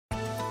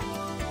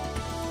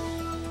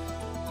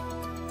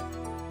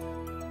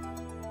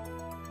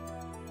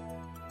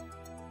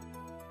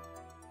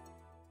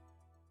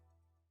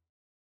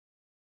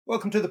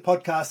Welcome to the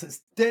podcast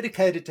that's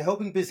dedicated to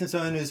helping business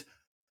owners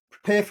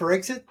prepare for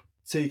exit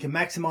so you can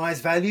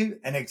maximize value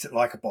and exit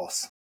like a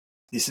boss.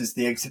 This is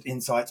the Exit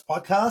Insights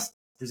podcast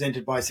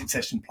presented by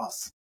Succession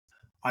Plus.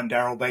 I'm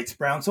Daryl Bates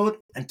Brownsword,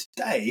 and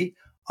today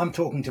I'm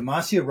talking to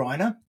Marcia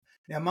Riner.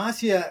 Now,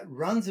 Marcia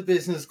runs a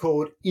business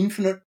called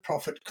Infinite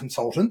Profit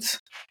Consultants,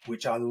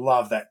 which I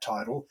love that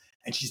title,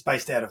 and she's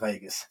based out of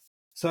Vegas.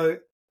 So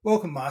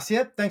welcome,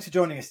 Marcia. Thanks for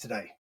joining us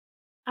today.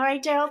 All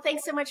right, Daryl,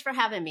 thanks so much for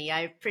having me.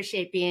 I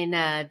appreciate being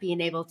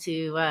able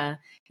to,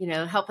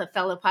 help a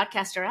fellow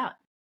podcaster out.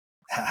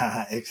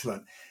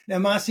 Excellent. Now,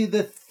 Marcia,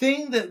 the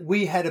thing that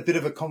we had a bit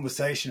of a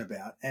conversation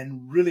about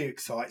and really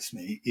excites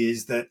me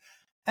is that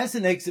as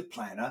an exit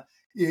planner,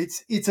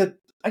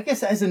 I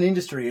guess as an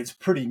industry, it's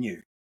pretty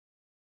new.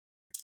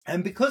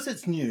 And because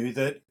it's new,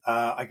 that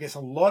I guess a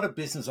lot of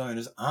business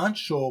owners aren't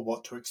sure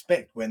what to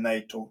expect when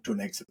they talk to an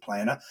exit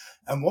planner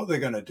and what they're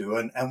going to do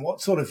and what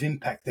sort of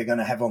impact they're going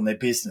to have on their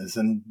business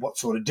and what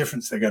sort of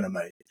difference they're going to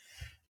make.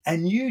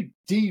 And you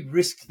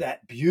de-risk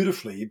that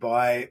beautifully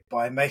by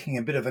making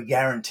a bit of a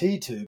guarantee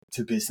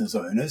to business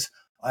owners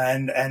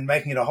and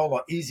making it a whole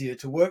lot easier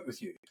to work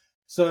with you.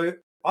 So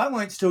I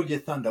won't steal your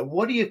thunder.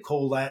 What do you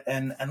call that?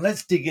 And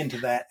let's dig into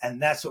that. And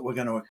that's what we're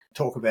going to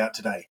talk about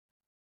today.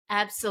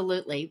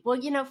 Absolutely.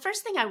 Well,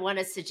 first thing I want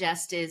to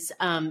suggest is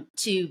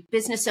to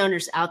business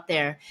owners out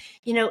there,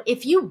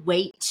 if you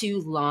wait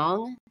too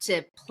long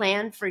to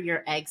plan for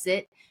your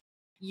exit,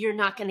 you're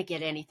not going to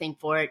get anything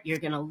for it. You're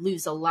going to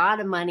lose a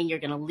lot of money. You're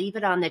going to leave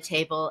it on the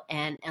table.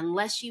 And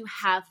unless you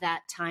have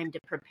that time to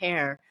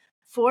prepare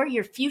for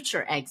your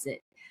future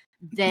exit,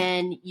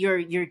 then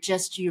you're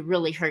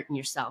really hurting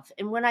yourself.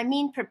 And when I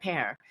mean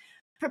prepare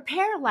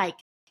like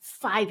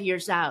 5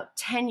 years out,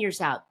 10 years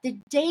out, the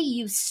day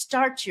you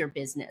start your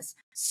business,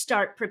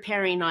 start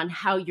preparing on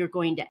how you're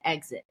going to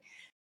exit.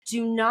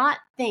 Do not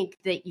think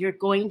that you're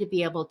going to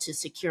be able to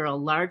secure a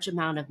large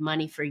amount of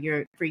money for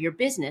your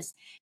business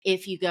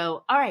if you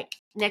go, all right,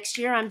 next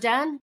year I'm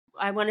done.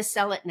 I want to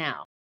sell it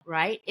now,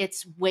 right?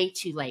 It's way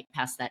too late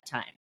past that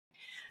time.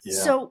 Yeah.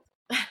 So,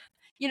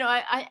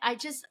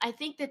 I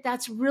think that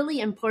that's really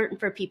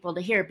important for people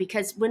to hear,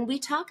 because when we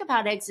talk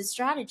about exit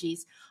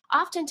strategies,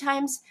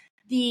 oftentimes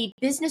the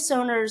business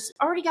owners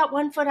already got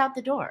one foot out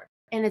the door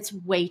and it's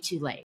way too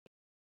late.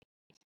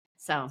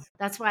 So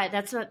that's why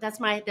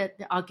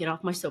I'll get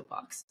off my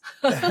soapbox.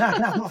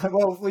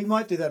 Well, we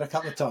might do that a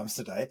couple of times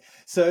today.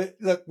 So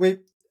look, we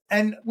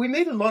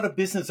meet a lot of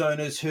business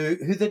owners who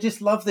they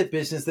just love their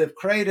business. They've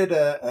created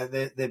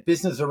their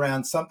business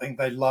around something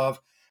they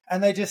love.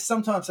 And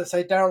sometimes they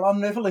say, Daryl,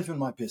 I'm never leaving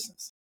my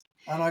business.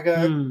 And I go,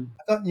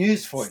 I've got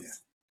news for you.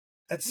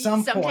 At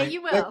some Someday point,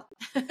 you will.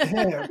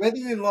 Whether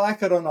you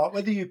like it or not,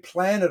 whether you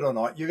plan it or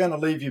not, you're going to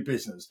leave your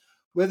business.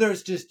 Whether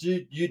it's just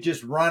you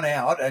just run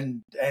out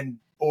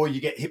or you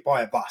get hit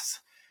by a bus.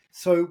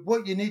 So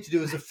what you need to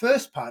do as the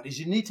first part is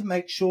you need to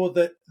make sure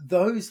that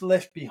those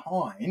left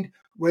behind,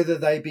 whether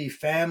they be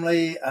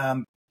family,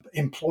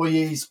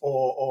 employees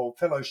or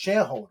fellow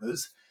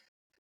shareholders,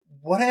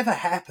 whatever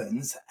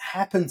happens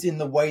in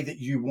the way that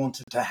you want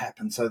it to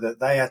happen, so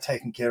that they are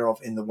taken care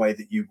of in the way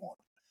that you want.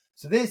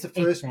 So there's the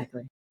first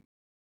Exactly. bit.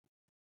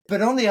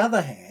 But on the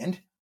other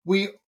hand,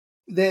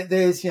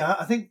 there's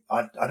I think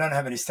I don't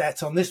have any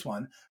stats on this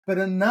one, but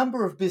a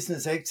number of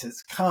business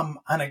exits come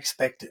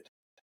unexpected,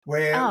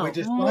 where we're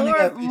just running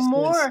our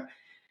business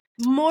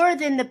more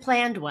than the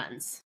planned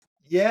ones.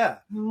 Yeah,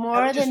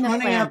 more than the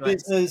running our planned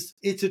ones. business.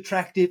 It's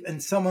attractive,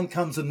 and someone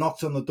comes and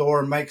knocks on the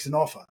door and makes an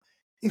offer.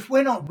 If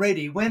we're not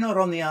ready, we're not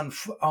on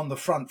the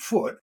front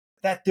foot,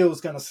 that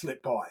deal's going to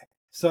slip by.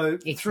 So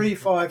Exactly. 3,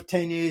 5,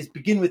 10 years,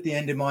 begin with the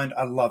end in mind.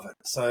 I love it.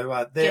 So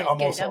I'm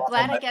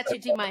glad I got to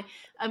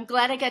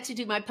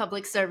do my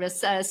public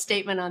service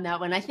statement on that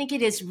one. I think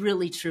it is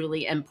really,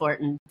 truly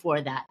important for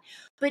that.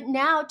 But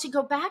now to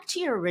go back to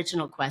your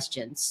original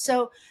question.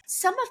 So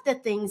some of the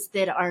things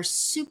that are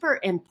super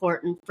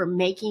important for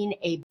making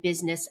a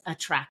business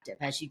attractive,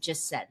 as you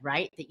just said,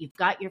 right? That you've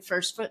got your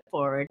first foot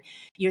forward.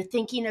 You're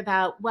thinking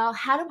about, well,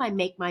 how do I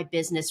make my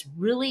business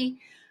really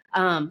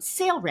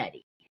sale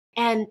ready?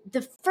 And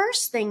the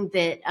first thing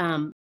that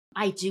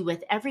I do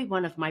with every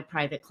one of my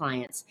private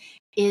clients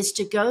is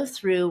to go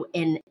through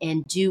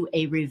and do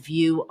a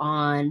review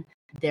on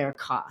their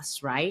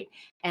costs, right?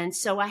 And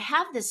so I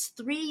have this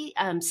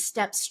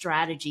 3-step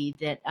strategy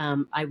that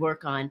I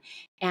work on,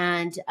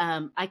 and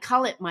I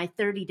call it my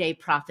 30-day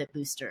profit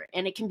booster.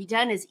 And it can be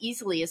done as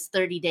easily as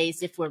 30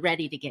 days if we're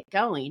ready to get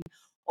going.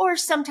 Or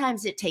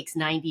sometimes it takes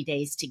 90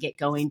 days to get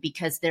going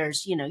because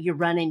you're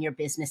running your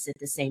business at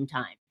the same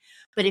time.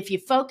 But if you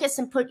focus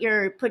and put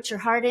your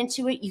heart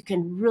into it, you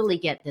can really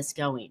get this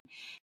going.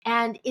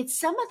 And it's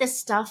some of the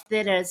stuff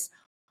that is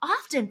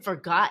often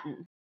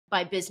forgotten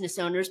by business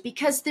owners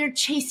because they're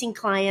chasing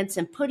clients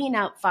and putting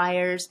out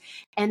fires,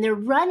 and they're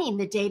running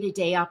the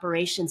day-to-day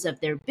operations of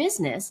their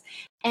business,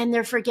 and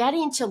they're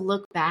forgetting to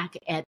look back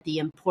at the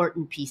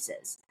important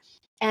pieces.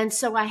 And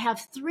so I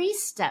have 3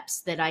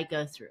 steps that I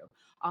go through.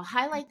 I'll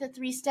highlight the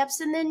 3 steps,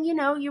 and then,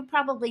 you'll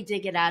probably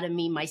dig it out of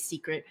me, my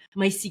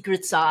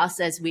secret sauce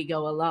as we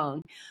go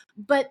along.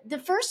 But the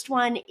first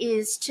one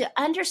is to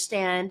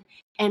understand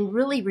and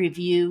really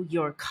review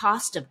your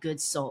cost of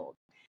goods sold.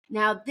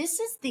 Now, this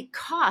is the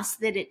cost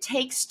that it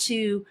takes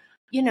to,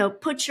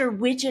 put your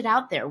widget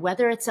out there,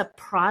 whether it's a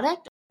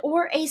product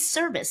or a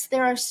service.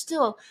 There are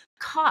still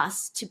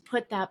costs to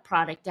put that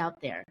product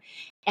out there.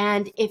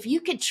 And if you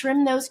could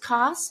trim those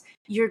costs,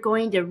 you're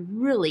going to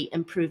really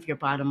improve your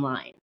bottom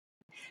line.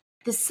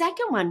 The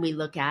second one we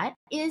look at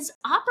is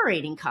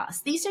operating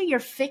costs. These are your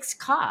fixed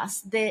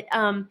costs that,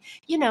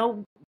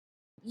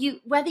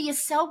 whether you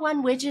sell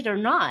one widget or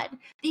not,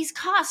 these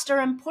costs are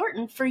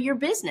important for your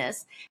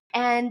business.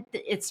 And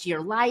it's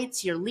your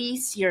lights, your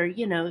lease, your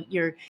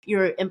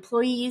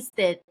employees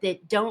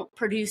that don't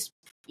produce,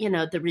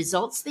 the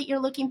results that you're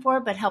looking for,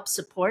 but help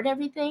support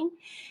everything.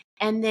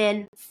 And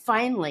then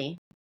finally,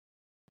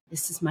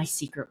 this is my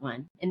secret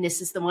one, and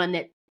this is the one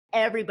that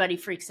everybody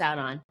freaks out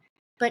on,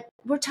 but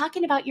we're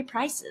talking about your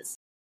prices.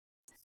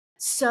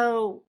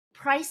 So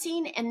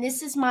pricing, and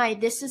this is my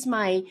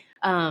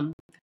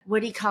what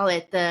do you call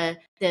it?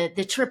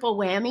 The triple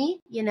whammy,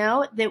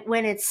 that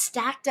when it's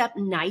stacked up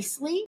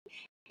nicely,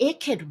 it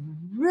could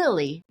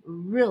really,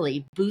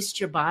 really boost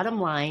your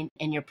bottom line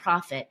and your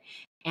profit.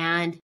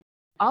 And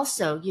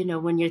also,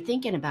 when you're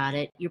thinking about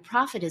it, your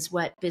profit is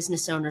what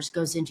business owners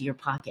goes into your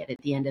pocket at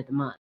the end of the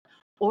month,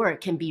 or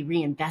it can be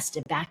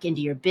reinvested back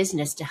into your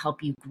business to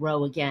help you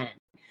grow again.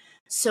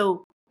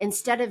 So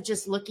instead of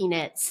just looking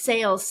at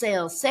sales,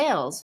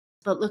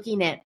 but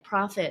looking at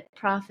profit,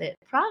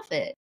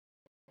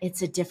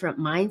 it's a different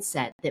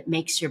mindset that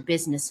makes your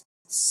business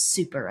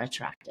super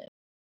attractive.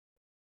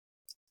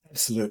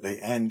 Absolutely.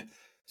 And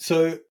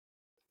so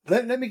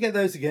let me get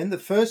those again. The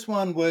first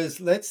one was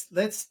let's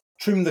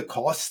trim the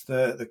costs,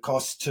 the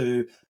costs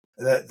to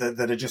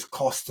that are just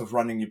costs of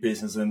running your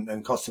business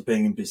and costs of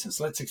being in business.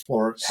 Let's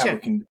explore how we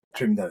can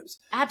trim those.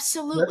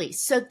 Absolutely. Yep.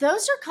 So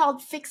those are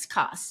called fixed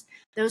costs.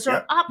 Those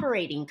are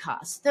operating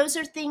costs. Those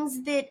are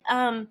things that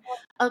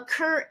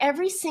occur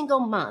every single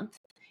month.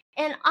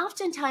 And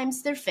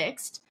oftentimes they're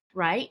fixed,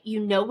 right? You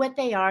know what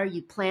they are.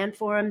 You plan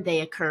for them.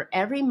 They occur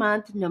every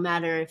month, no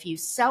matter if you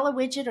sell a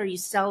widget or you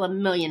sell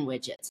 1 million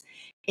widgets.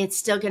 It's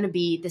still going to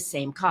be the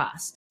same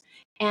cost.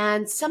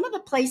 And some of the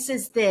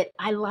places that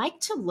I like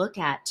to look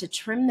at to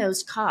trim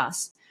those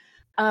costs,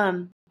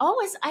 I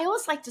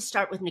always like to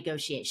start with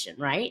negotiation,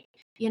 right?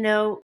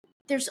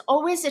 There's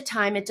always a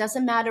time, it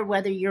doesn't matter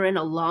whether you're in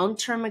a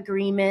long-term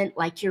agreement,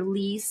 like your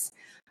lease,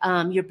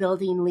 your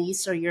building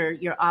lease or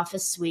your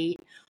office suite,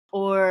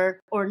 or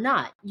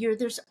not.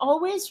 There's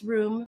always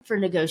room for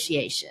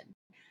negotiation.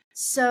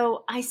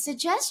 So I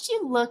suggest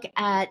you look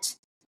at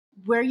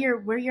where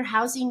you're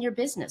housing your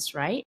business,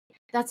 right?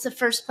 That's the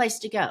first place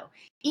to go.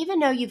 Even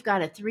though you've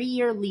got a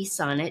 3-year lease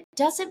on it,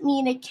 doesn't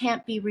mean it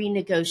can't be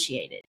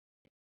renegotiated.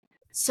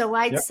 So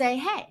I'd say,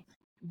 hey,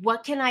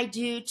 what can I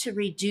do to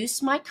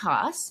reduce my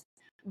costs?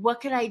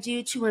 What could I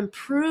do to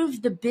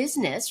improve the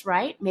business,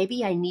 right?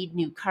 Maybe I need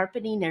new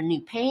carpeting or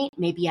new paint.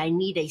 Maybe I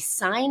need a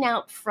sign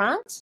out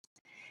front.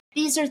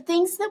 These are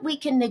things that we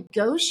can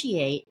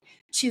negotiate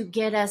to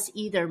get us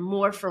either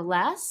more for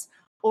less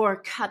or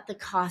cut the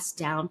cost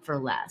down for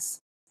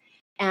less.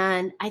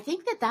 And I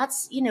think that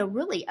that's,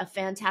 really a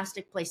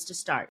fantastic place to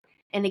start.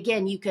 And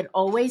again, you could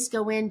always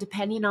go in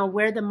depending on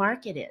where the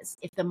market is.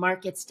 If the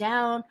market's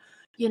down,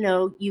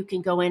 you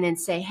can go in and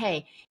say,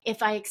 hey,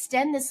 if I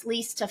extend this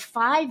lease to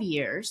 5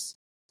 years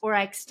or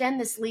I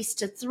extend this lease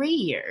to 3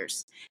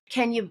 years,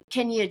 can you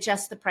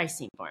adjust the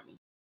pricing for me?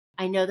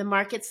 I know the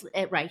market's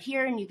right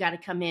here and you got to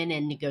come in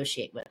and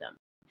negotiate with them.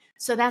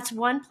 So that's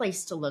one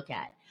place to look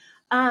at.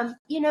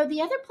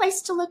 The other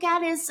place to look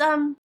at is,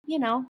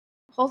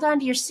 hold on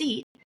to your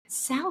seat,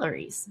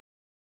 salaries.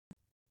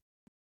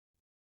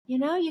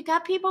 You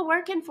got people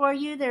working for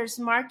you. There's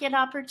market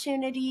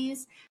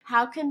opportunities.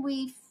 How can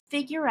we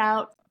figure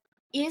out,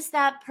 is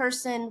that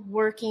person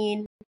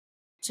working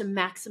to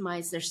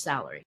maximize their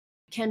salary?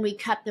 Can we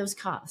cut those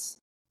costs,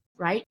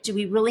 right? Do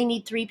we really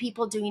need 3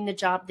 people doing the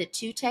job that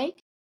 2 take?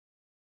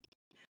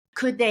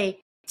 Could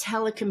they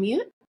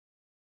telecommute?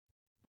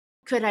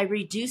 Could I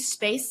reduce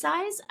space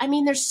size? I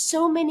mean, there's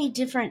so many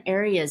different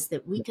areas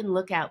that we can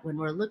look at when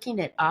we're looking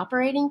at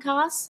operating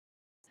costs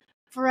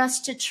for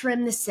us to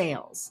trim the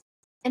sales.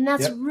 And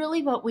that's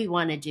really what we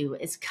want to do,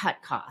 is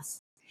cut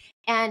costs.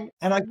 And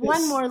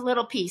one more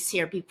little piece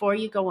here before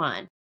you go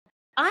on.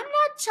 I'm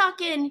not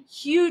talking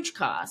huge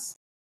costs.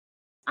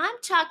 I'm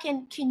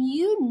talking, can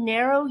you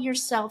narrow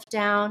yourself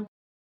down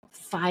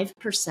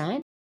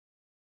 5%?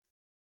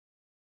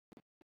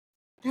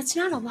 That's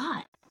not a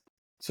lot.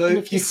 So and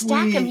if you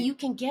stack them, you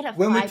can get a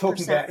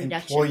 5%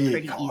 reduction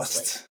pretty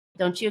easily.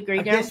 Don't you agree,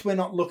 Darryl? I guess we're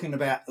not looking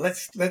about,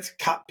 let's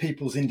cut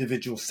people's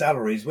individual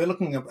salaries. We're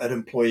looking at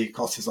employee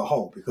costs as a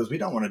whole, because we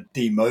don't want to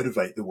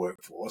demotivate the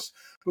workforce,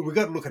 but we've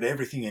got to look at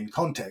everything in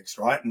context,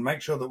 right? And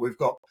make sure that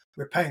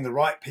we're paying the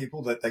right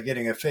people, that they're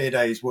getting a fair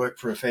day's work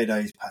for a fair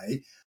day's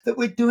pay, that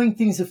we're doing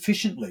things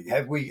efficiently.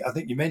 I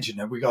think you mentioned,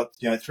 have we got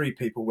 3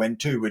 people when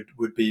 2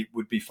 would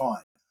be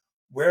fine?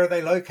 where are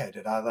they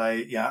located? Are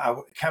they,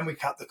 can we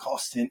cut the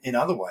cost in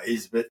other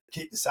ways, but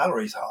keep the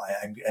salaries high?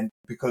 And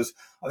because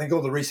I think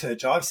all the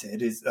research I've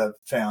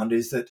found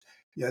is that,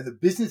 the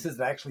businesses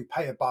that actually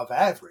pay above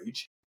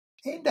average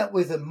end up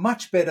with a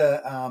much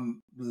better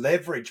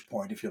leverage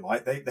point, if you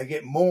like. They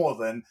get more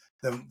than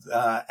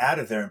out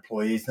of their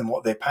employees than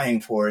what they're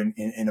paying for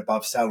in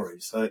above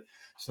salaries.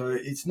 So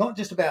it's not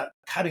just about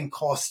cutting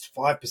costs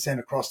 5%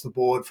 across the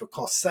board for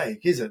cost's sake,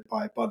 is it?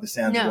 By the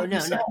sound of what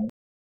you're saying.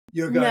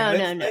 You're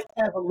going, let's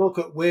have a look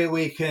at where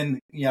we can,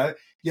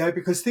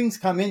 because things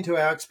come into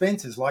our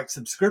expenses like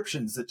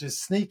subscriptions that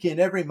just sneak in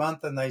every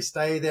month and they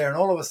stay there. And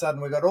all of a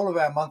sudden we've got all of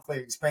our monthly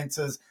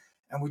expenses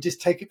and we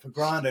just take it for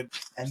granted.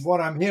 And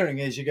what I'm hearing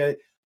is you go,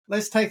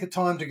 let's take the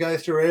time to go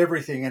through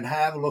everything and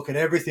have a look at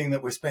everything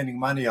that we're spending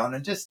money on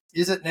and just,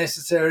 is it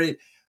necessary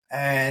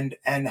and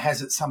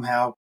has it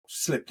somehow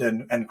slipped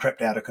and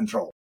crept out of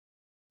control?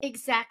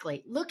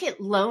 Exactly. Look at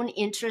loan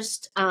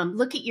interest,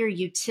 look at your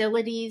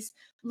utilities,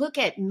 look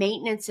at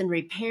maintenance and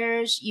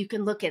repairs. You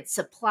can look at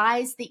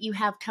supplies that you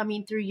have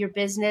coming through your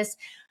business,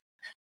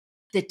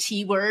 the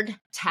T word,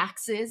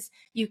 taxes.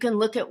 You can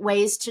look at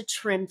ways to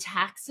trim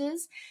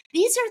taxes.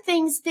 These are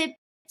things that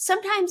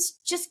sometimes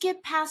just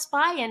get passed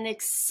by and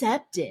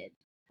accepted,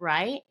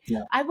 right?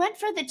 Yeah. I went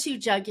for the two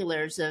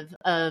jugulars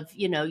of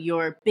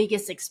your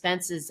biggest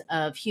expenses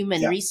of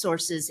human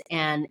resources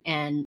and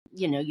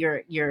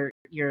your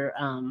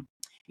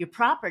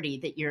property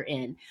that you're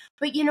in.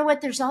 But you know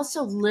what? There's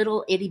also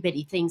little itty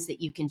bitty things that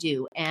you can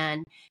do.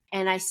 And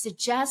I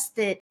suggest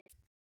that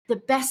the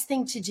best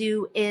thing to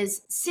do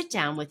is sit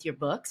down with your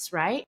books,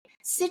 right?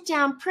 Sit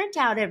down, print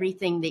out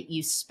everything that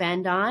you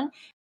spend on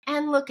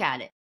and look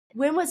at it.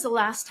 When was the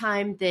last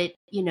time that,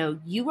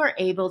 you were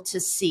able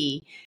to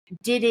see,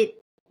 did it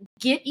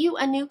get you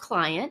a new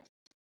client?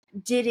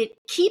 Did it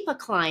keep a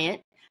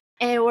client?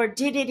 Or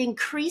did it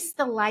increase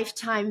the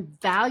lifetime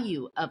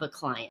value of a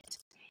client?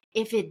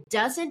 If it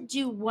doesn't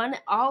do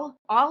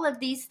all of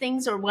these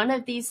things or one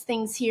of these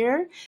things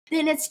here,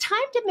 then it's time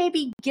to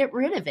maybe get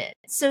rid of it.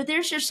 So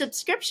there's your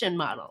subscription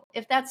model.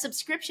 If that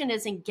subscription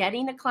isn't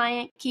getting a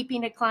client,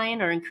 keeping a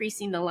client, or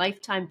increasing the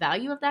lifetime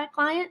value of that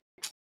client,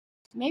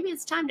 maybe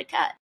it's time to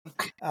cut.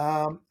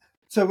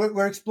 So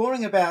we're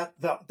exploring about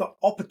the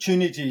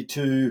opportunity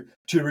to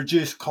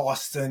reduce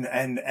costs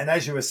and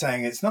as you were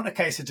saying, it's not a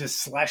case of just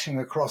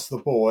slashing across the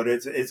board.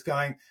 It's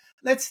going,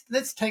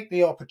 let's take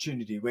the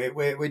opportunity.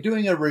 We're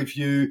doing a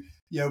review.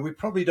 We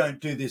probably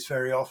don't do this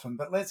very often,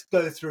 but let's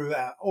go through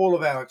all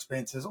of our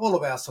expenses, all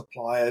of our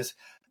suppliers.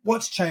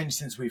 What's changed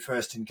since we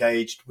first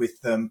engaged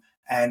with them,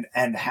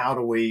 and how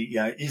do we?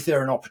 Is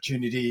there an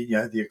opportunity?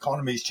 The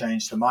economy's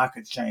changed, the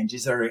market's changed.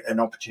 Is there an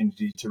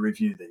opportunity to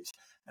review these?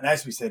 And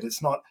as we said,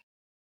 it's not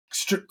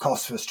strict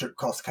costs for strict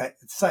costs'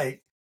 sake,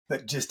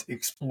 but just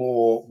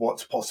explore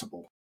what's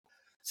possible.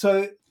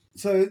 So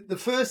the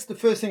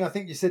first thing I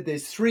think you said,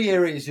 there's three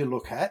areas you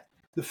look at.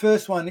 The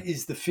first one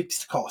is the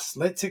fixed costs.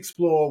 Let's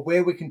explore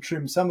where we can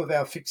trim some of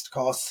our fixed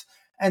costs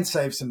and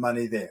save some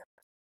money there.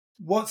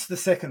 What's the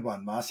second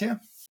one, Marcia?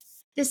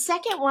 The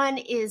second one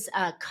is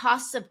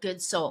costs of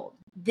goods sold.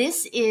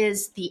 This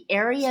is the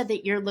area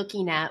that you're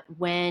looking at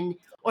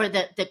or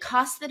the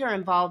costs that are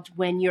involved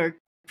when you're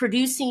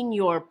producing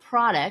your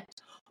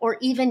product or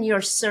even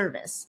your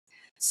service.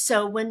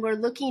 So when we're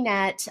looking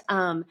at,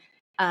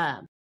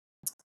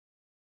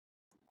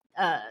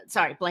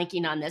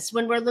 blanking on this,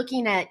 when we're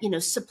looking at,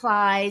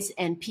 supplies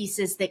and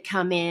pieces that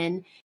come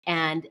in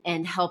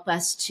and help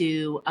us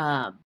to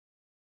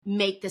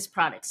make this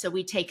product. So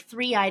we take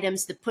 3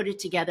 items that put it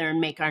together and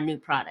make our new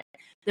product.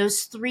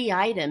 Those 3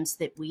 items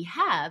that we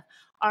have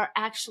are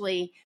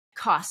actually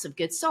costs of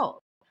goods sold.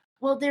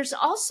 Well, there's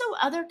also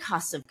other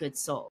costs of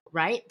goods sold,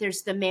 right?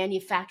 There's the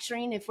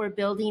manufacturing if we're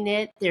building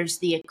it. There's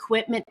the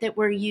equipment that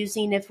we're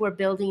using if we're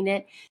building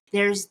it.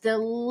 There's the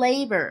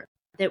labor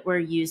that we're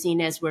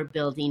using as we're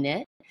building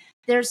it.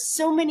 There's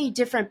so many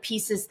different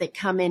pieces that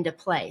come into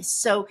play.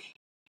 So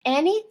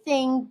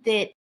anything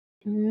that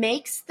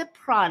makes the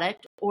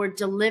product or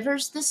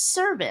delivers the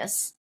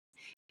service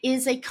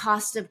is a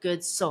cost of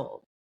goods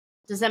sold.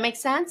 Does that make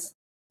sense?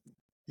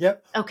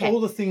 Yep. Okay.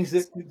 All the things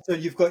so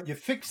you've got your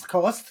fixed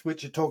costs,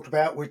 which you talked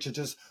about, which are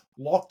just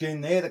locked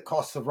in there, the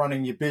costs of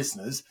running your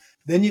business.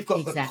 Then you've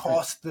got the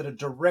costs that are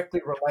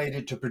directly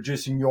related to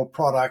producing your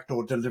product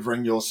or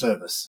delivering your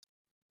service.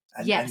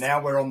 And, yes. And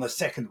now we're on the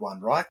second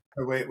one, right?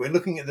 So we're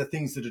looking at the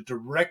things that are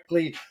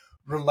directly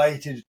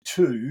related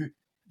to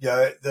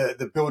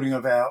the building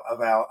of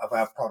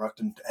our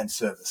product and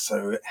service.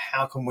 So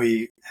how can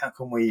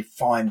we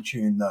fine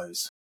tune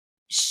those?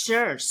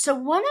 Sure. So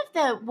one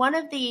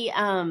of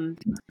the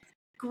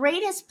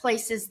greatest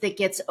places that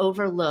gets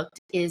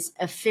overlooked is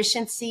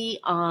efficiency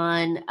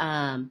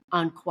on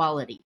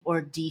quality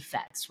or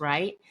defects,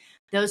 right?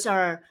 Those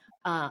are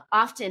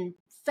often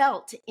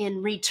felt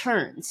in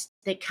returns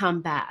that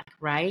come back,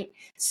 right?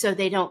 So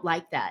they don't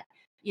like that.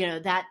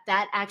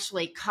 that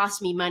actually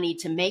cost me money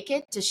to make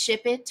it, to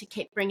ship it,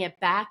 to bring it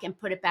back and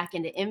put it back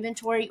into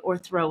inventory or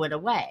throw it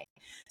away.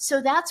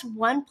 So that's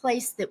one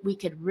place that we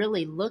could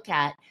really look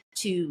at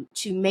to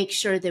make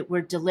sure that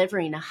we're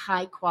delivering a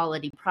high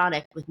quality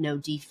product with no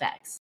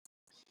defects.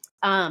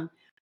 A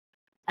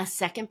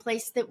second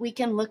place that we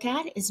can look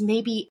at is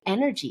maybe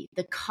energy,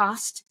 the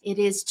cost it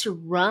is to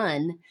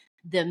run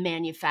the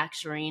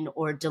manufacturing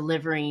or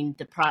delivering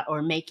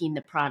or making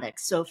the product.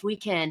 So if we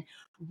can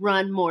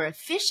run more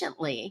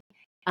efficiently,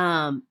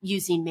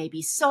 using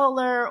maybe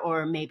solar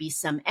or maybe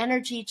some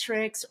energy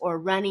tricks, or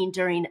running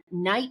during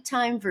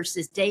nighttime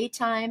versus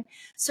daytime.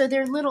 So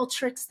there are little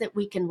tricks that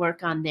we can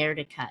work on there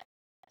to cut.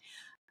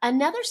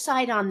 Another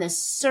side on this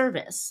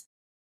service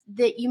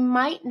that you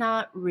might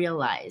not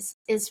realize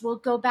is, we'll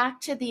go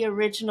back to the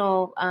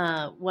original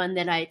one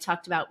that I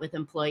talked about with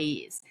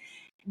employees.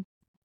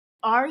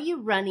 Are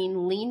you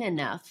running lean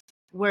enough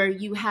where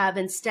you have,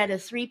 instead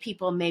of 3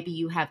 people, maybe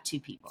you have 2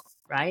 people,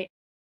 right?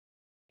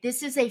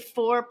 This is a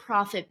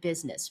for-profit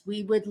business.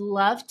 We would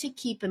love to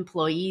keep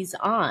employees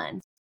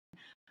on,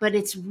 but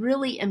it's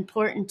really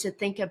important to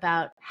think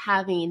about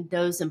having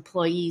those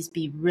employees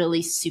be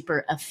really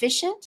super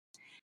efficient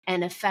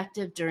and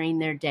effective during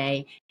their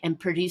day and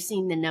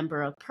producing the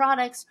number of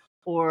products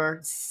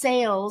or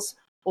sales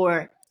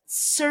or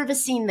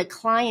servicing the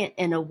client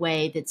in a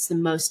way that's the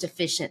most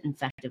efficient and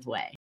effective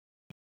way.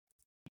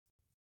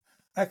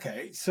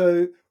 Okay,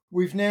 so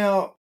we've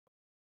now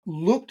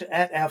looked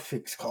at our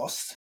fixed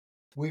costs.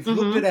 We've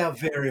looked at our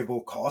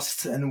variable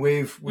costs, and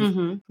we're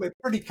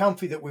pretty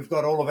comfy that we've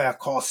got all of our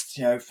costs,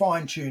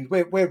 fine-tuned.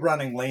 We're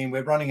running lean,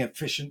 we're running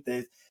efficient.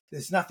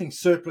 There's nothing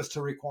surplus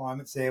to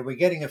requirements there. We're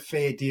getting a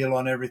fair deal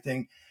on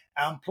everything.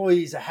 Our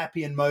employees are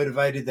happy and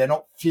motivated. They're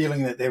not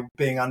feeling that they're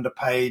being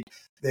underpaid.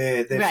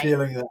 They're right.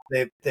 Feeling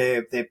that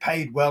they're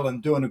paid well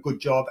and doing a good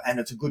job, and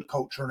it's a good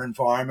culture and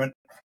environment.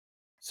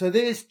 So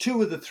there's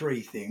 2 of the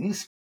 3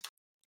 things.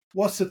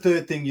 What's the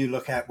third thing you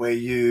look at where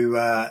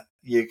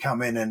you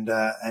come in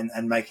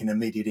and make an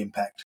immediate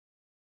impact?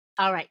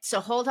 All right. So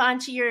hold on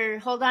to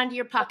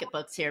your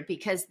pocketbooks here,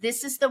 because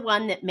this is the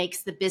one that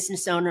makes the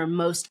business owner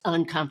most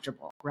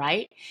uncomfortable,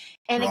 right?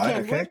 And right,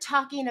 again, we're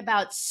talking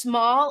about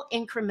small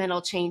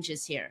incremental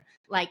changes here,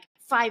 like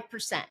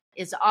 5%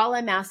 is all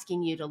I'm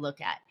asking you to look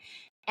at.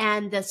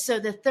 And so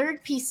the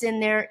third piece in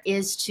there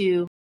is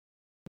to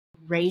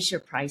raise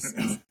your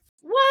prices.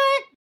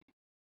 What?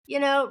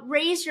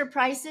 Raise your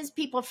prices.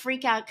 People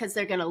freak out because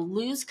they're going to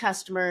lose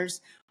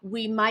customers.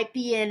 We might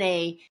be in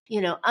a,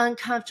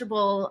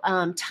 uncomfortable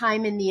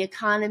time in the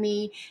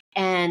economy,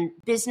 and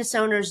business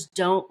owners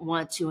don't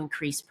want to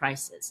increase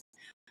prices.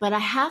 But I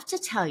have to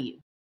tell you,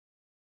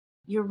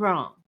 you're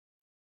wrong.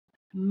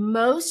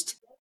 Most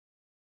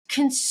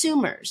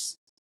consumers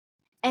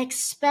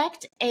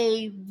expect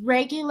a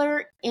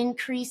regular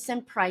increase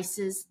in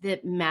prices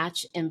that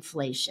match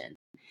inflation.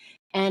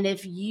 And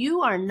if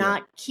you are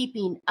not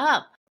keeping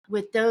up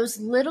with those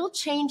little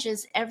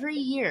changes every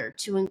year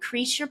to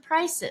increase your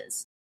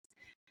prices,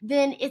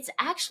 then it's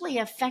actually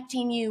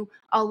affecting you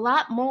a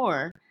lot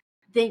more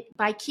than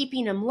by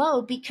keeping them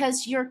low,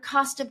 because your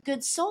cost of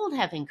goods sold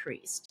have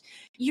increased.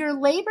 Your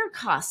labor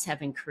costs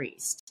have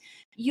increased.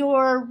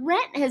 Your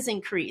rent has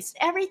increased.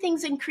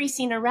 Everything's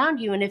increasing around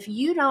you. And if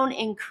you don't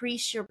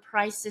increase your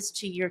prices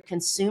to your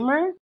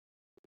consumer,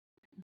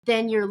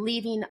 then you're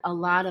leaving a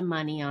lot of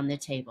money on the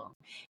table.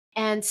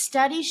 And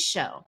studies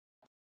show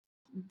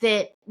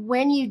that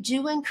when you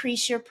do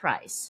increase your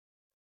price,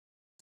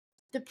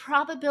 the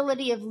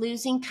probability of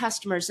losing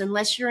customers,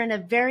 unless you're in a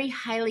very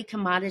highly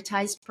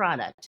commoditized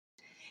product,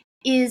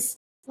 is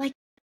like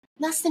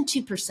less than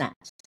 2%.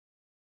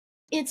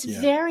 It's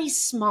very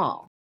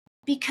small,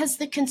 because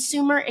the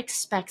consumer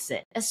expects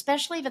it,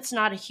 especially if it's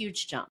not a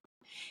huge jump.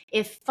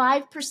 If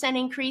 5%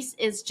 increase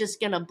is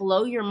just going to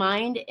blow your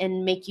mind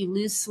and make you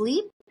lose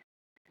sleep,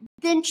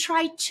 then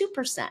try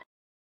 2%.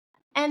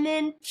 And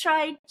then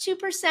try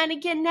 2%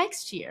 again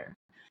next year,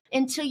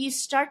 until you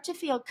start to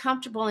feel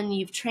comfortable and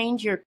you've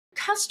trained your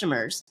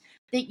customers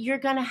that you're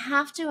going to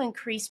have to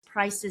increase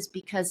prices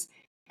because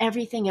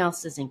everything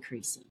else is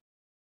increasing.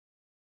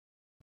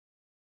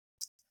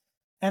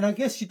 And I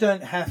guess you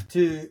don't have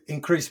to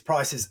increase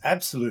prices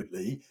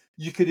absolutely.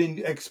 You could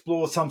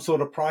explore some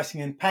sort of pricing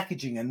and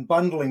packaging and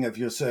bundling of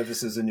your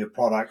services and your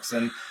products,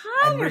 and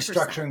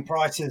restructuring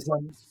prices,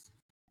 and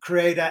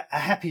create a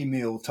Happy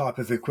Meal type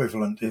of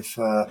equivalent, if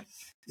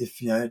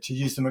to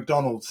use the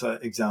McDonald's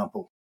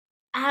example.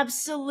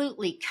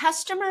 Absolutely.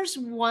 Customers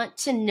want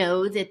to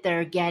know that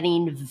they're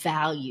getting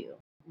value,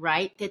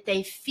 right? That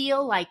they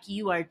feel like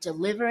you are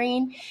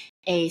delivering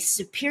a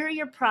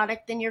superior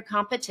product than your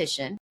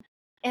competition.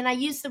 And I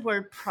use the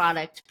word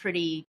product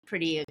pretty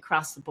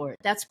across the board.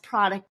 That's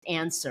product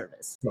and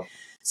service. Yeah.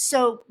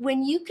 So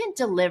when you can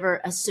deliver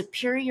a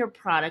superior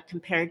product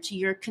compared to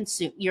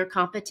your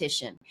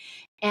competition,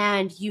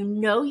 and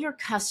your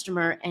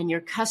customer, and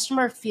your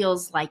customer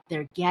feels like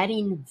they're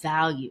getting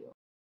value,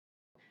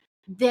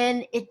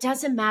 then it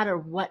doesn't matter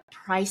what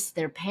price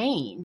they're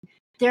paying.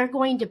 They're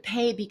going to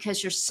pay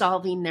because you're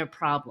solving their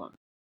problem.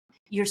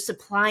 You're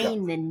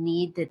supplying the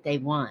need that they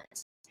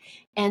want.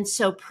 And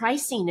so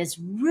pricing is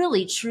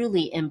really,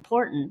 truly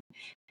important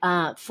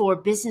for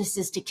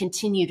businesses to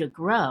continue to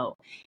grow.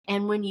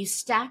 And when you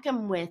stack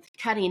them with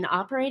cutting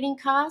operating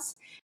costs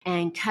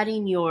and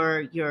cutting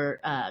your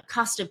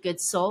cost of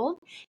goods sold,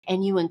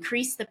 and you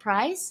increase the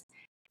price,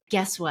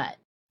 guess what?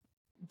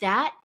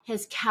 That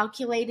has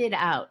calculated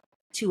out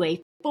to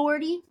a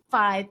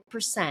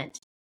 45%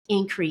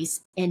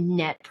 increase in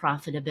net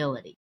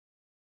profitability.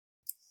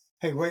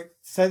 Hey, wait,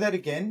 say that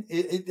again.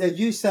 Are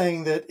you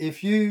saying that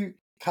if you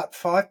cut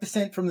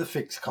 5% from the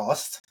fixed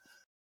cost,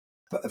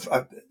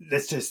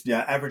 let's just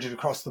average it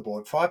across the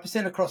board,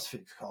 5% across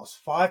fixed costs,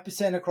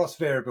 5% across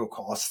variable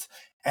costs,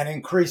 and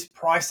increase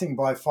pricing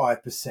by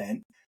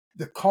 5%,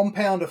 the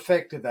compound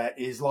effect of that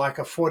is like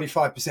a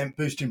 45%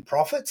 boost in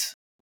profits?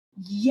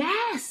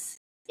 Yes,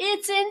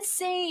 it's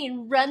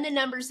insane. Run the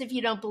numbers if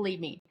you don't believe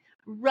me.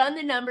 Run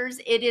the numbers.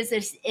 It is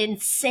an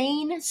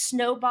insane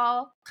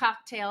snowball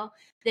cocktail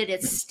that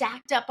it's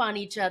stacked up on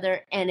each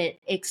other and it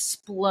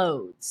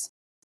explodes.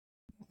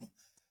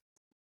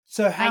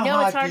 So how I know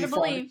hard it's hard do you to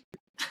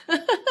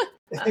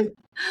believe.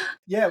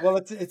 Yeah, well,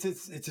 it's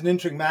an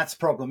interesting maths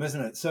problem,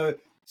 isn't it? So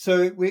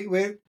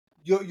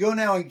you're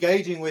now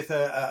engaging with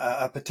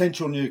a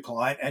potential new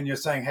client, and you're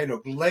saying, hey,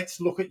 look, let's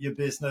look at your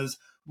business.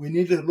 We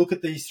need to look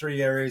at these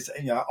three areas,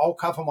 and I'll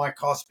cover my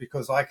costs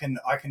because I can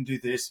do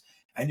this,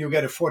 and you'll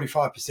get a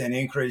 45%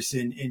 increase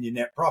in your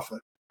net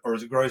profit or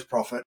as a gross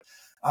profit.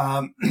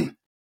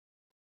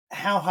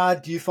 How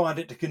hard do you find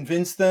it to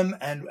convince them,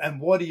 and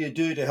what do you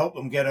do to help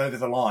them get over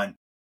the line?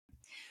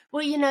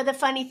 Well, the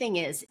funny thing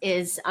is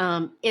it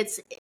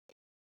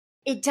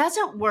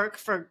doesn't work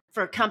for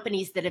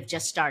companies that have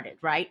just started,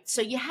 right?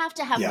 So you have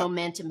to have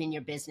momentum in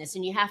your business,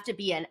 and you have to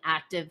be an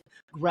active,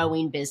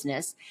 growing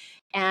business.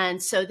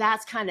 And so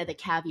that's kind of the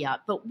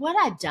caveat. But what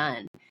I've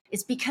done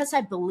is, because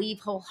I believe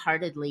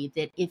wholeheartedly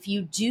that if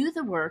you do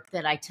the work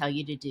that I tell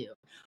you to do,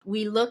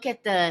 we look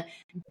at the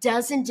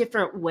dozen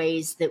different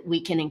ways that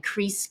we can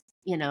increase,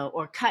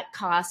 or cut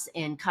costs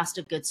and cost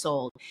of goods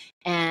sold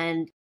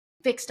and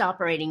fixed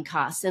operating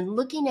costs, and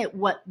looking at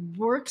what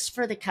works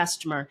for the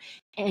customer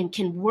and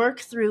can work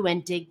through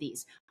and dig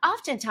these.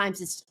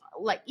 Oftentimes it's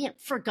like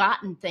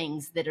forgotten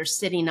things that are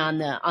sitting on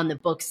the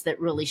books that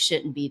really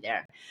shouldn't be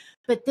there.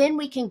 But then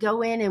we can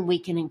go in and we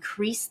can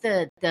increase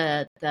the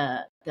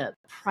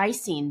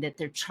pricing that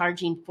they're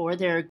charging for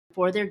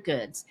their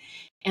goods.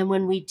 And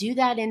when we do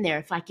that in there,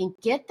 if I can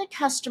get the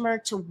customer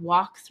to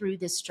walk through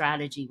this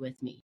strategy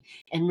with me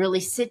and really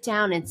sit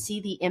down and see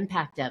the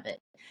impact of it,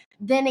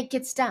 then it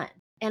gets done.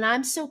 And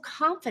I'm so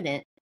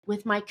confident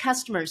with my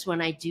customers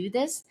when I do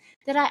this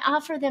that I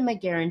offer them a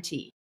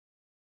guarantee.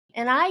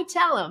 And I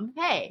tell them,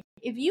 hey,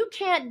 if you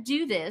can't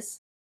do this,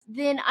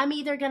 then I'm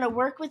either going to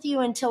work with you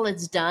until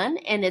it's done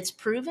and it's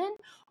proven,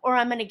 or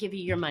I'm going to give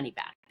you your money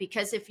back.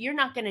 Because if you're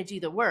not going to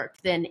do the work,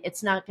 then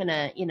it's not going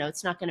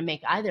to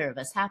make either of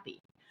us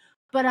happy.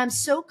 But I'm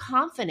so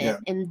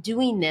confident in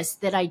doing this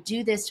that I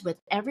do this with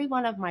every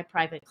one of my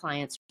private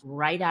clients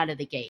right out of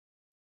the gate,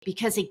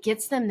 because it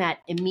gets them that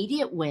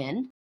immediate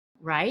win,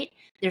 right?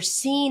 They're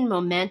seeing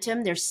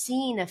momentum, they're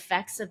seeing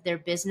effects of their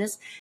business,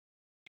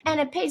 and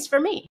it pays for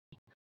me.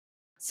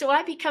 So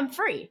I become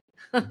free.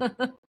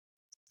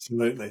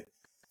 Absolutely.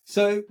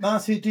 So,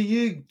 Marcia, do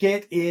you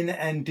get in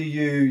and do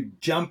you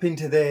jump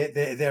into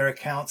their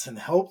accounts and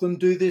help them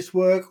do this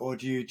work, or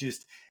do you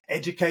just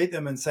educate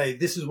them and say,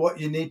 this is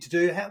what you need to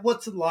do?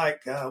 What's it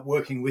like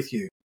working with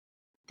you?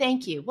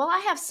 Thank you. Well, I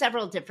have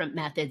several different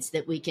methods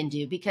that we can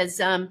do because,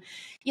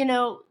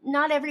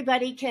 not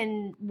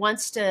everybody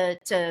wants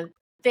to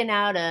fin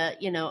out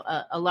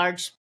a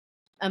large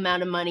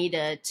amount of money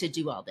to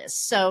do all this.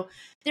 So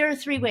there are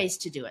three ways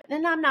to do it.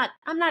 And I'm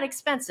not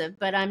expensive,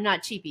 but I'm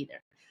not cheap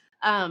either.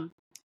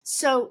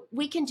 So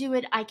we can do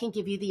it. I can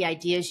give you the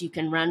ideas. You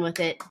can run with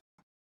it.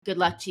 Good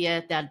luck to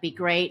you. That'd be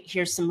great.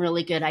 Here's some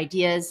really good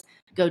ideas.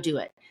 Go do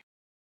it.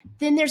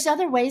 Then there's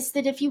other ways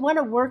that if you want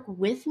to work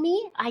with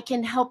me, I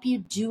can help you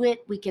do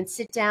it. We can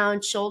sit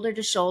down shoulder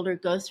to shoulder,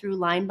 go through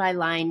line by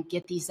line,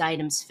 get these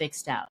items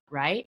fixed out,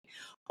 right?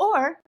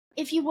 Or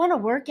if you want to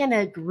work in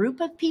a group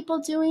of people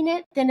doing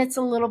it, then it's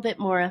a little bit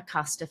more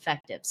cost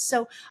effective.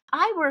 So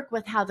I work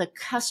with how the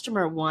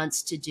customer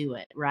wants to do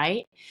it,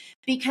 right?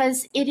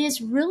 Because it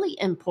is really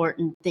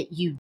important that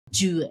you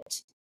do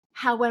it.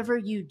 However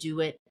you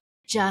do it,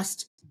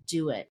 just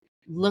do it.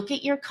 Look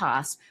at your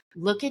costs,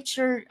 look at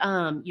your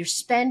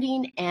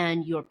spending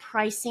and your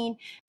pricing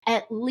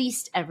at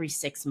least every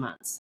 6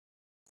 months.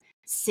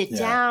 Sit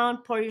down,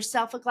 pour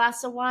yourself a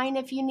glass of wine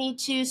if you need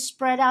to,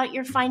 spread out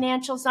your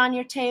financials on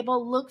your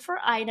table, look for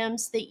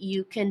items that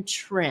you can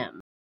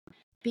trim,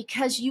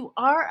 because you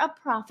are a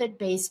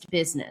profit-based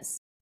business.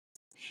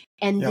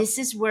 And this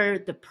is where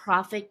the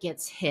profit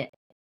gets hit,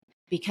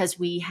 because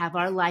we have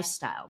our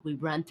lifestyle. We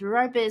run through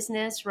our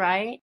business,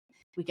 right?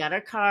 We got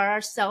our car,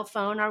 our cell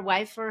phone, our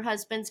wife or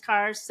husband's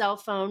car, cell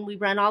phone. We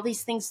run all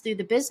these things through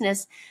the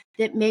business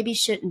that maybe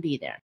shouldn't be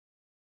there.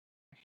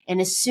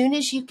 And as soon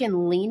as you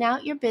can lean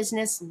out your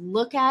business,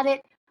 look at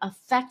it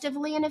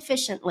effectively and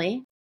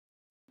efficiently,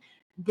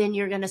 then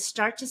you're going to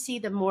start to see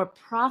the more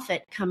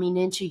profit coming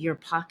into your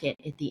pocket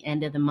at the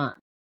end of the month.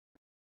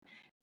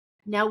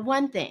 Now,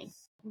 one thing,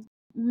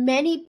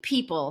 many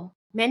people,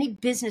 many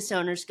business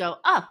owners go,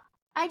 oh,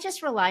 I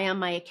just rely on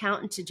my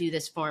accountant to do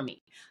this for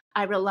me.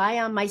 I rely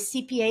on my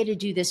CPA to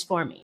do this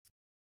for me.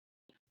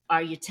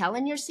 Are you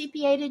telling your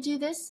CPA to do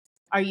this?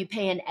 Are you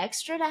paying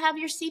extra to have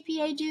your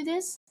CPA do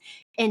this?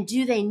 And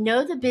do they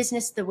know the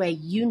business the way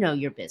you know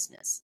your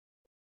business?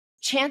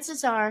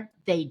 Chances are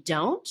they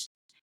don't,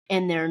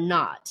 and they're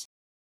not,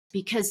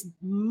 because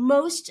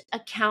most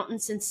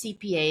accountants and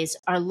CPAs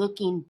are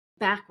looking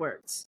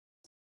backwards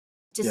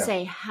to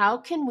say, how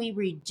can we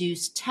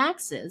reduce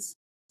taxes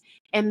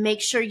and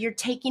make sure you're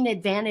taking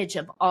advantage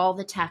of all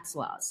the tax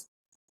laws?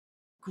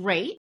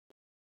 Great,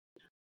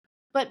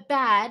 but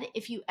bad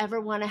if you ever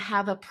want to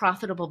have a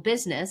profitable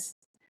business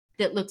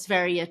that looks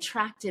very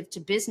attractive to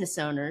business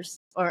owners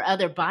or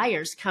other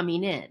buyers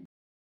coming in.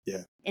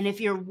 Yeah. And if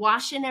you're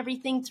washing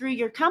everything through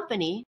your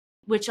company,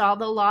 which all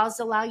the laws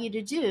allow you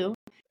to do,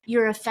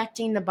 you're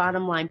affecting the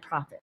bottom line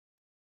profit.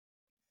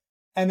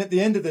 And at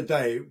the end of the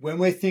day, when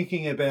we're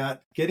thinking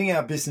about getting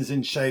our business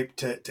in shape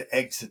to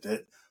exit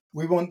it,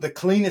 we want the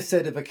cleanest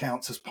set of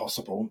accounts as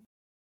possible.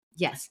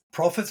 Yes.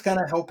 Profit's going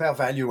to help our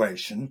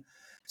valuation.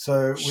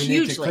 So we Hugely.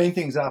 need to clean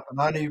things up.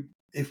 And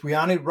if we're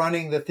only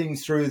running the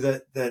things through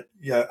that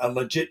are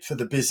legit for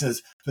the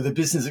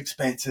business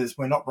expenses,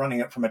 we're not running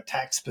it from a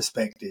tax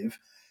perspective,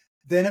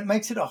 then it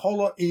makes it a whole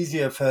lot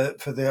easier for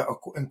the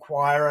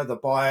inquirer, the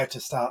buyer, to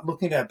start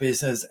looking at our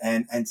business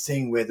and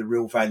seeing where the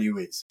real value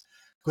is.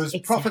 Because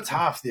profit's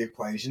half the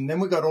equation. Then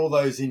we've got all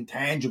those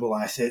intangible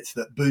assets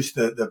that boost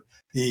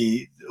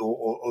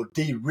or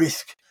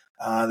de-risk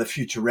the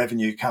future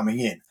revenue coming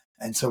in.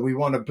 And so we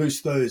want to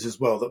boost those as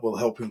well. That will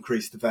help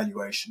increase the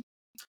valuation.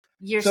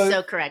 You're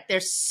so correct.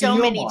 There's so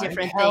many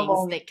different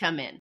things that come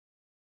in.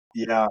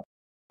 Yeah.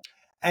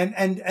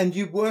 And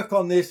you work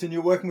on this and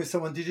you're working with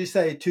someone, did you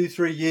say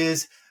 2-3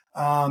 years?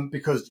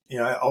 Because,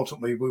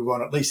 ultimately we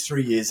want at least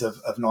 3 years of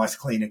nice,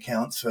 clean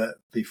accounts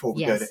before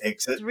we go to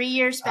exit. 3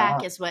 years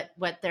back is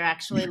what they're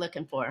actually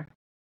looking for.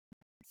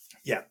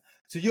 Yeah.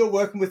 So you're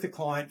working with the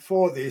client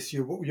for this.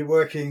 You're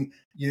working.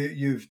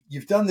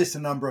 You've done this a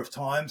number of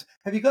times.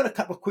 Have you got a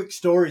couple of quick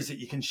stories that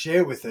you can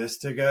share with us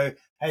to go,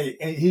 hey,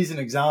 here's an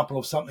example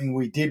of something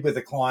we did with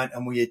a client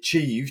and we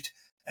achieved,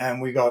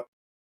 and we got,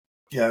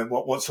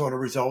 what sort of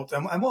result,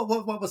 and what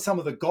were some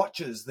of the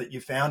gotchas that you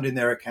found in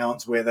their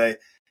accounts where they,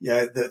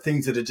 the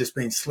things that had just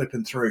been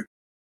slipping through?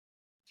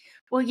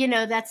 Well,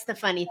 that's the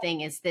funny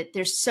thing is that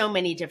there's so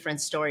many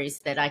different stories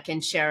that I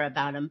can share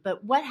about them.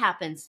 But what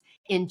happens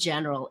in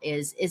general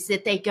is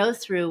that they go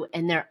through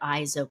and their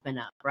eyes open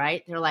up,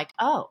 right? They're like,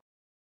 oh,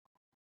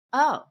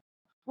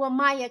 well,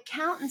 my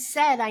accountant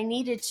said I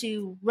needed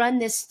to run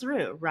this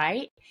through,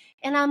 right?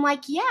 And I'm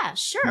like, yeah,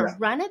 sure,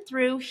 run it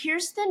through.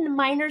 Here's the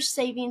minor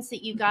savings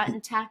that you got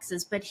in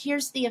taxes, but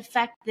here's the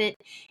effect that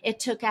it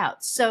took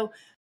out. So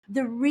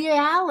the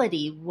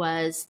reality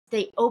was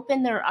they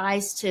opened their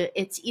eyes to,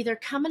 it's either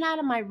coming out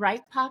of my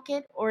right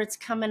pocket or it's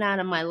coming out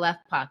of my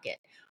left pocket.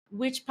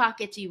 Which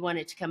pocket do you want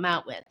it to come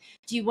out with?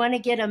 Do you want to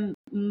get a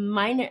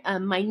minute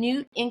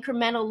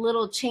incremental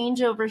little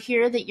change over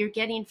here that you're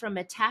getting from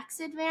a tax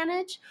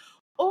advantage?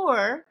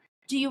 Or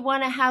do you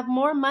want to have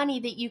more money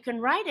that you can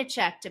write a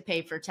check to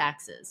pay for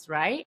taxes,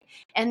 right?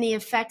 And the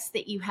effects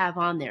that you have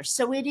on there.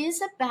 So it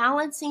is a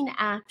balancing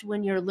act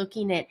when you're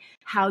looking at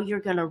how you're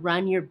going to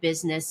run your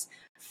business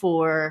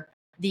for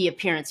the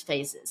appearance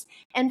phases.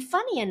 And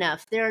funny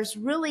enough, there's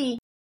really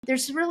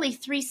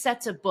 3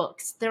 sets of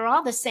books. They're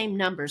all the same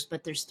numbers,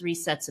 but there's 3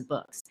 sets of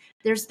books.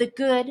 There's the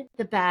good,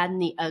 the bad,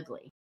 and the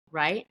ugly,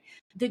 right?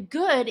 The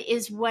good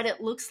is what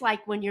it looks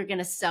like when you're going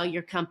to sell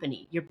your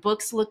company. Your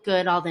books look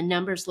good. All the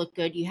numbers look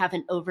good. You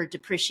haven't over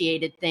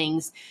depreciated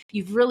things.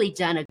 You've really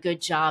done a good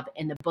job,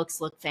 and the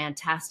books look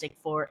fantastic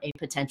for a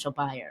potential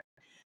buyer.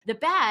 The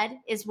bad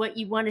is what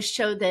you want to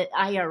show the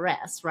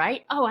IRS,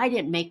 right? Oh, I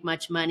didn't make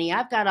much money.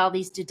 I've got all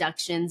these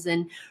deductions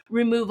and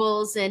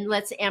removals, and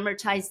let's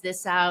amortize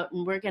this out.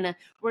 And we're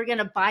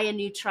gonna buy a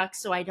new truck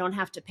so I don't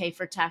have to pay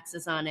for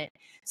taxes on it.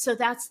 So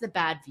that's the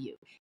bad view.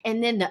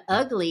 And then the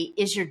ugly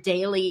is your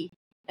daily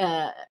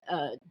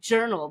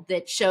journal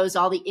that shows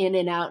all the in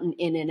and out and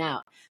in and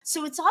out.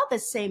 So it's all the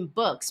same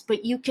books,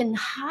 but you can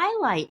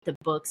highlight the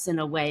books in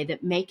a way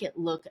that make it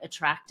look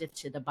attractive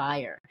to the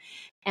buyer.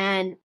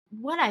 And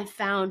what I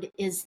found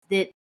is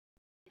that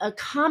a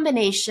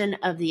combination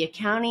of the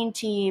accounting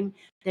team,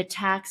 the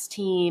tax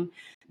team,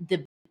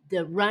 the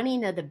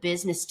running of the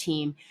business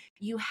team,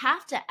 you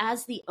have to,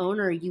 as the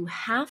owner, you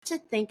have to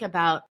think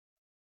about,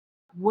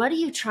 what are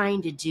you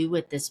trying to do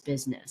with this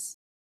business,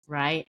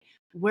 right?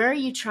 Where are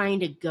you trying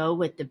to go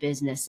with the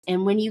business?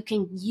 And when you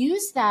can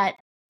use that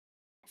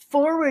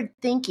forward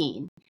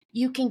thinking,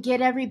 you can get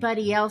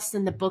everybody else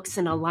in the books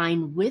in a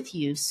line with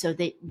you so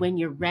that when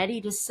you're ready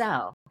to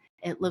sell,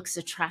 it looks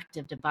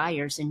attractive to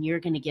buyers and you're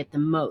going to get the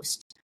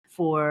most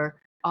for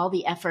all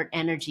the effort,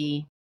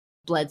 energy,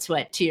 blood,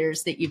 sweat,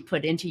 tears that you've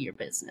put into your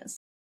business.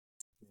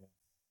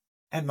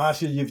 And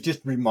Marcia, you've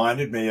just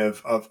reminded me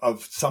of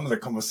some of the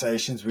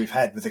conversations we've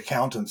had with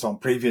accountants on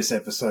previous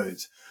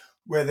episodes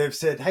where they've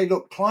said, hey,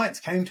 look,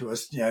 clients came to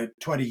us,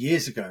 20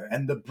 years ago,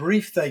 and the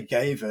brief they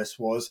gave us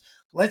was,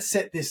 let's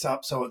set this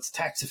up so it's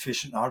tax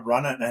efficient. I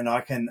run it and I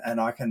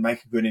can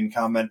make a good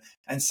income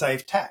and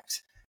save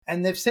tax.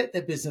 And they've set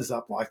their business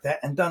up like that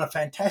and done a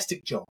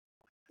fantastic job.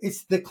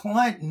 It's the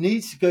client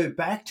needs to go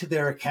back to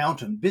their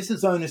accountant.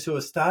 Business owners who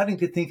are starting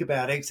to think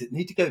about exit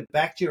need to go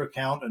back to your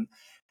accountant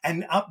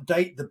and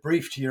update the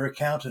brief to your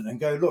accountant and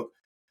go, look,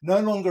 no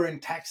longer in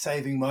tax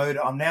saving mode.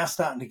 I'm now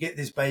starting to get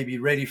this baby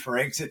ready for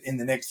exit in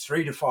the next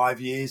 3 to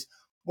 5 years.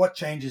 What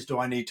changes do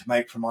I need to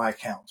make for my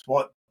accounts?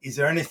 What is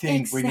there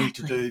anything we need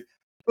to do?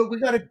 But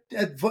we've got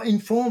to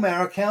inform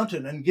our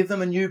accountant and give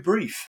them a new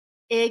brief.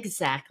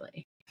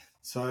 Exactly.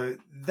 So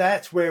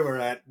that's where we're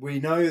at. We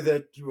know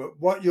that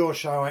what you're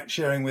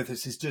sharing with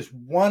us is just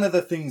one of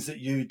the things that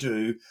you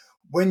do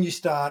when you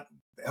start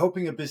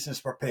helping a business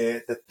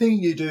prepare. The thing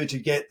you do to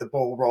get the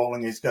ball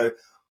rolling is go,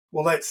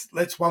 well,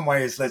 let's one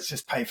way is let's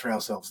just pay for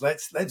ourselves.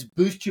 Let's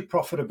boost your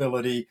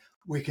profitability.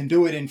 We can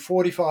do it in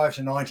 45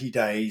 to 90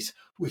 days.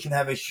 We can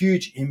have a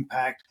huge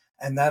impact,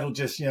 and that'll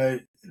just,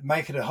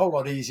 make it a whole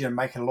lot easier and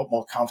make it a lot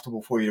more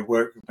comfortable for you to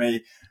work with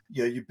me.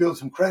 You build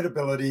some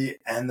credibility,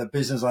 and the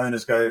business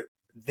owners go,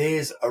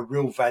 there's a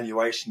real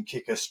valuation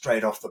kicker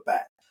straight off the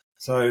bat.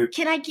 So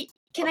can I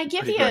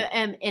give you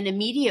an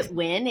immediate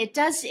win? It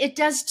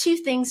does two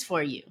things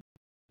for you.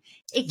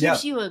 It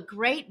gives you a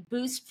great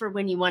boost for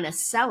when you want to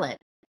sell it,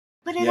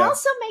 but it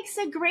also makes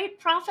a great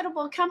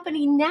profitable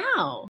company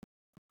now.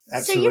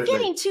 Absolutely. So you're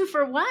getting 2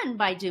 for 1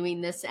 by doing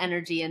this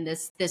energy and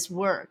this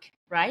work,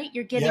 right?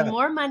 You're getting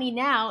more money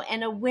now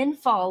and a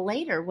windfall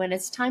later when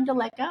it's time to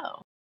let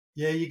go.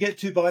 Yeah, you get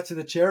 2 bites of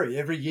the cherry.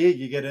 Every year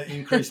you get an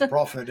increased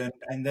profit,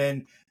 and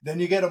then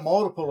you get a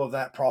multiple of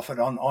that profit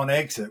on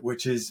exit,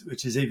 which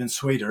is even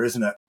sweeter,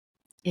 isn't it?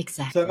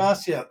 Exactly. So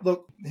Marcia,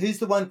 look, here's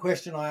the one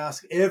question I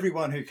ask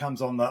everyone who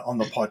comes on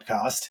the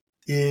podcast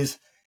is,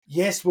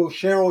 yes, we'll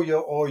share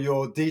all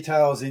your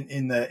details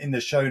in the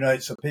show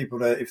notes for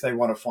people if they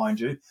want to find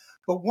you.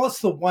 But what's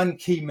the one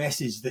key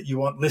message that you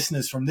want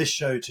listeners from this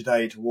show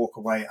today to walk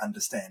away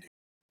understanding?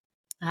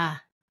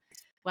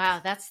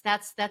 Wow, that's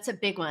a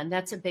big one.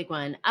 That's a big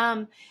one.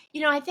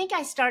 I think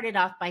I started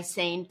off by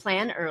saying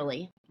plan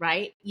early,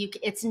 right?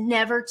 It's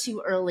never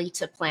too early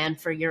to plan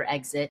for your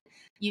exit.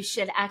 You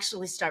should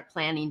actually start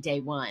planning day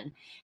one.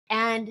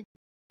 And,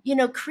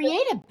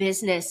 create a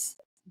business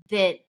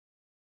that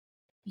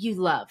you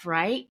love,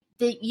 right?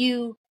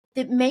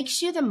 That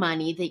makes you the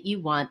money that you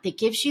want, that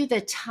gives you the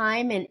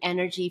time and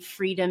energy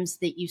freedoms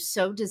that you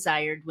so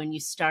desired when you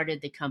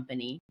started the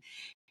company,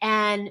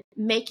 and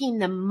making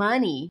the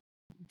money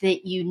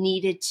that you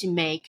needed to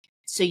make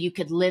so you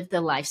could live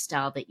the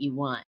lifestyle that you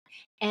want.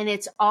 And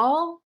it's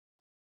all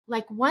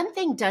like one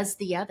thing does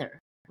the other,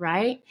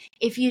 right?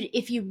 If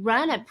you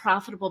run a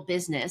profitable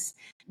business,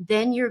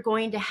 then you're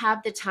going to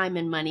have the time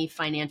and money,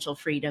 financial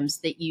freedoms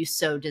that you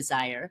so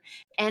desire.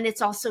 And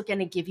it's also going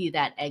to give you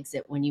that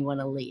exit when you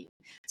want to leave.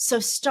 So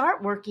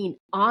start working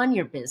on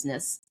your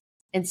business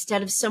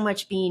instead of so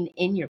much being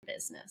in your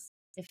business.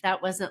 If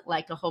that wasn't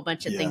like a whole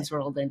bunch of things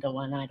rolled into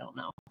one, I don't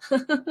know.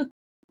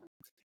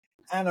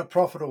 And a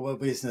profitable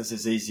business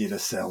is easier to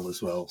sell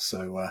as well.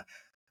 So,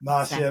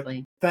 Marcia,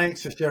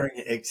 thanks for sharing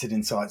your exit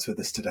insights with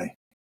us today.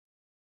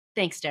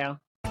 Thanks, Daryl.